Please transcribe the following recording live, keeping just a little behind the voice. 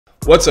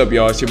What's up,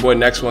 y'all? It's your boy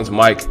Next One's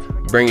Mike,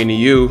 bringing to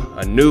you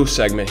a new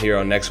segment here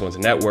on Next One's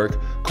Network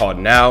called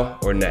Now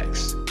or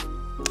Next.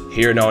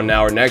 Here on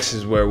Now or Next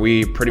is where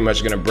we pretty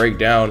much going to break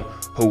down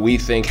who we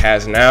think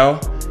has now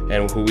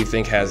and who we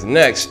think has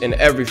next in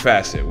every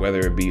facet,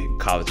 whether it be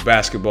college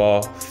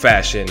basketball,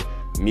 fashion,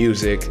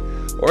 music,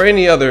 or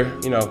any other,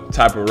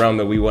 type of realm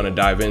that we want to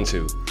dive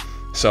into.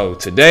 So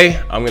today,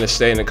 I'm going to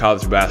stay in the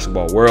college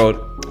basketball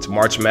world. It's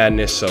March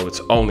Madness, so it's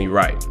only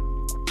right.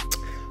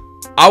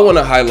 I want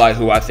to highlight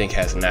who I think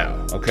has now,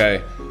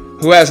 okay?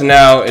 Who has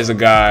now is a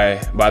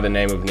guy by the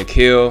name of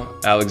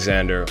Nickeil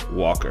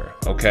Alexander-Walker,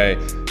 okay?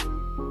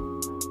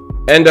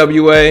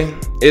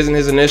 NWA isn't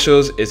his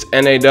initials, it's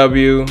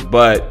NAW,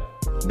 but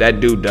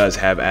that dude does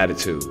have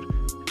attitude.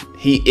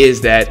 He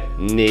is that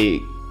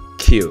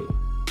Nickeil.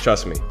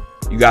 Trust me,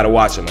 you got to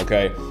watch him,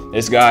 okay?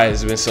 This guy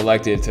has been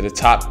selected to the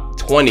top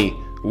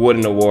 20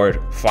 Wooden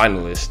Award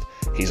finalists.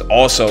 He's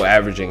also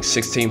averaging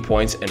 16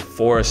 points and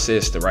 4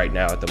 assists right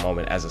now at the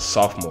moment as a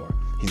sophomore.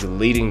 He's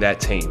leading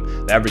that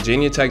team. That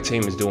Virginia Tech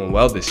team is doing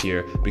well this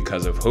year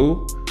because of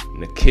who?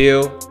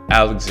 Nickeil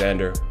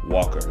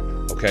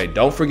Alexander-Walker. Okay,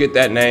 don't forget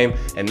that name.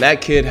 And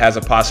that kid has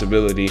a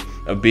possibility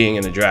of being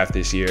in the draft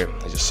this year.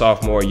 He's a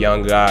sophomore,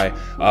 young guy,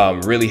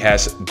 really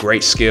has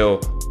great skill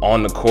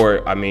on the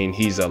court. I mean,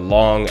 he's a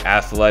long,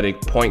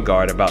 athletic point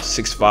guard, about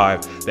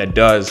 6'5", that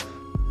does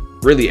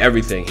really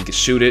everything. He can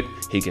shoot it,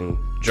 he can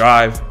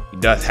drive,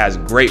 has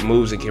great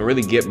moves, and can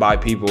really get by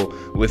people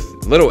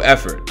with little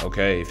effort,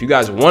 okay? If you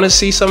guys want to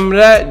see some of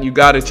that, you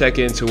got to check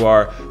into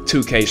our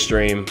 2K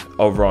stream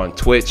over on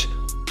Twitch.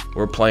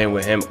 We're playing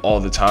with him all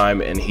the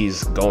time, and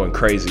he's going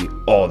crazy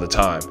all the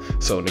time.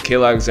 So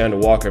Nickeil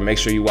Alexander-Walker, make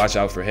sure you watch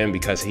out for him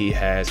because he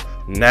has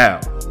now.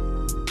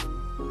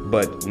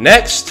 But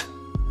next,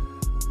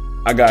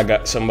 I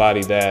got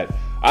somebody that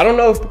I don't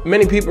know if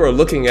many people are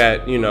looking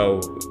at,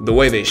 the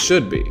way they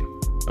should be,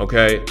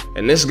 okay?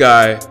 And this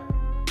guy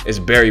is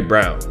Barry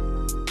Brown.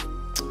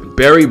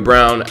 Barry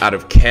Brown out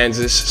of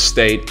Kansas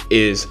State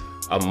is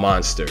a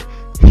monster.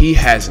 He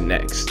has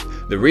next.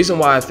 The reason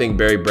why I think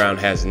Barry Brown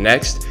has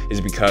next is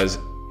because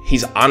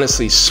he's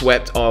honestly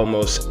swept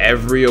almost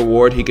every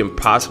award he can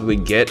possibly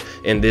get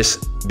in this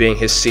being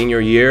his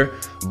senior year,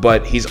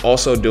 but he's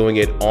also doing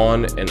it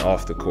on and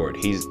off the court.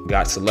 He's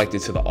got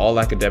selected to the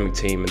all-academic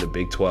team in the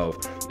Big 12,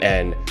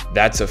 and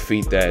that's a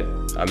feat that,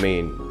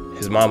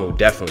 his mom will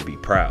definitely be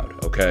proud,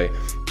 okay?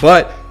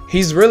 But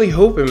he's really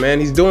hooping, man.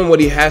 He's doing what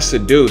he has to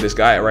do. This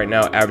guy right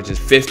now averages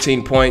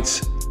 15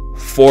 points,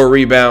 4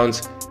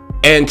 rebounds,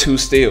 and 2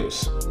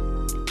 steals.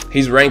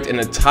 He's ranked in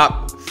the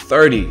top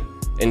 30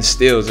 in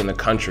steals in the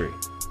country.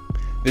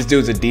 This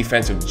dude's a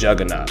defensive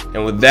juggernaut.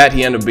 And with that,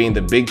 he ended up being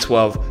the Big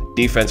 12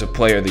 Defensive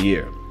Player of the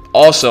Year.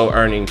 Also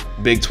earning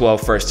Big 12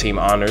 First Team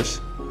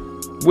honors,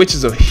 which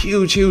is a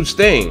huge, huge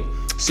thing.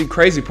 See,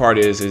 crazy part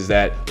is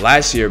that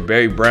last year,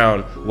 Barry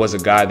Brown was a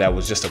guy that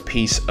was just a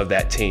piece of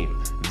that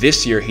team.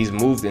 This year, he's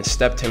moved and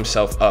stepped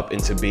himself up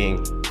into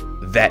being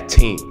that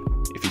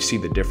team. If you see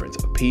the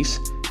difference, a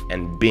piece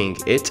and being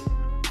it,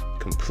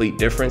 complete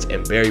difference.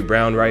 And Barry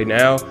Brown right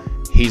now,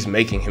 he's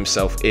making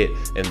himself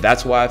it. And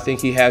that's why I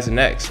think he has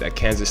next. That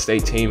Kansas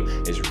State team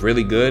is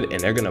really good, and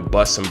they're going to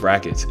bust some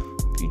brackets.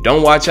 If you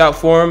don't watch out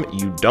for them,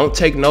 you don't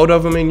take note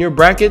of them in your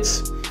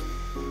brackets,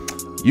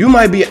 you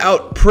might be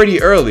out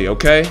pretty early,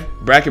 okay?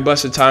 Bracket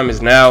buster time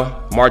is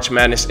now. March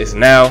Madness is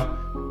now.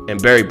 And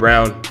Barry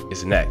Brown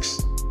is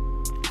next.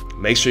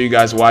 Make sure you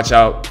guys watch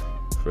out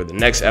for the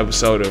next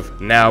episode of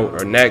Now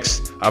or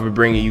Next. I'll be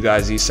bringing you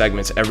guys these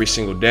segments every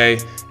single day.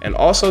 And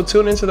also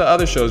tune into the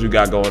other shows we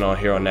got going on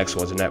here on Next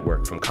One's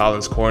Network. From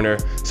Colin's Corner,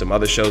 some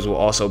other shows we'll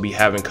also be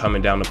having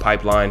coming down the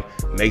pipeline.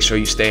 Make sure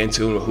you stay in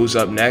tune with who's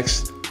up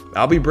next.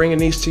 I'll be bringing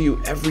these to you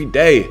every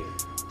day.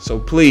 So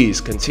please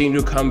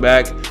continue to come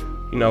back.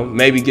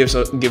 Maybe give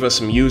us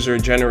some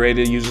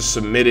user-generated,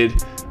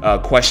 user-submitted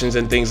questions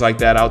and things like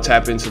that. I'll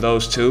tap into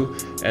those too.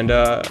 And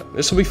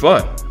this will be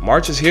fun.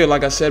 March is here,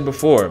 like I said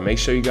before. Make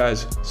sure you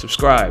guys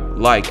subscribe,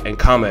 like, and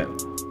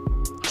comment.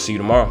 See you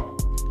tomorrow.